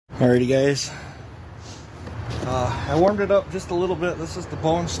Alrighty guys, I warmed it up just a little bit. This is the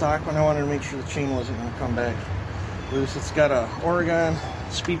bone stock one. I wanted to make sure the chain wasn't going to come back loose. It's got a Oregon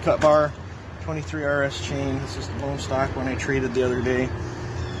speed cut bar, 23 RS chain. This is the bone stock one I traded the other day.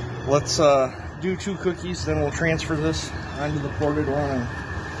 Let's do 2 cookies, then we'll transfer this onto the ported one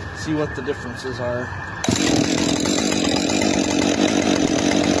and see what the differences are.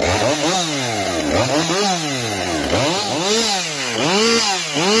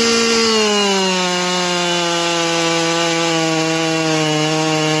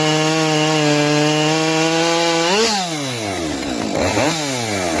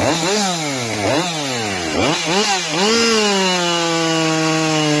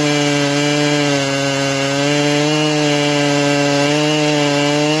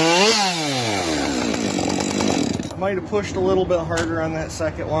 Might have pushed a little bit harder on that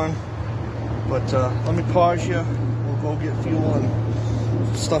second one, but let me pause you. We'll go get fuel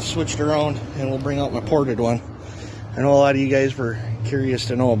and stuff switched around, and we'll bring out my ported one. I know a lot of you guys were curious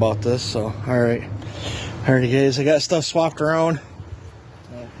to know about this, so alrighty guys, I got stuff swapped around.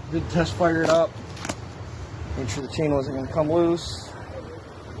 Did test fire it up, made sure the chain wasn't going to come loose.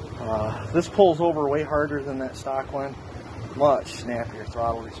 This pulls over way harder than that stock one. Much snappier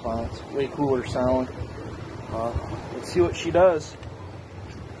throttle response, way cooler sound. Let's see what she does.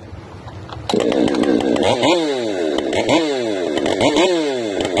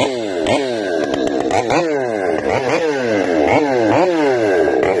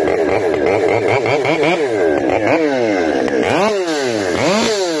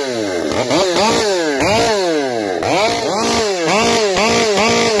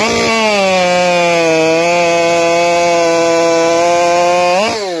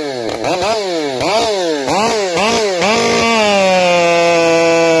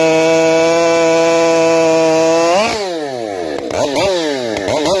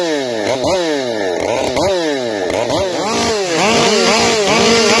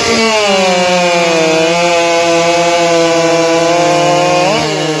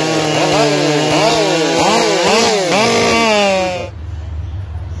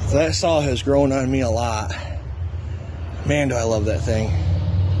 That saw has grown on me a lot. Man, do I love that thing.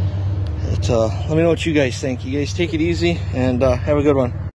 Let me know what you guys think. You guys take it easy and have a good one.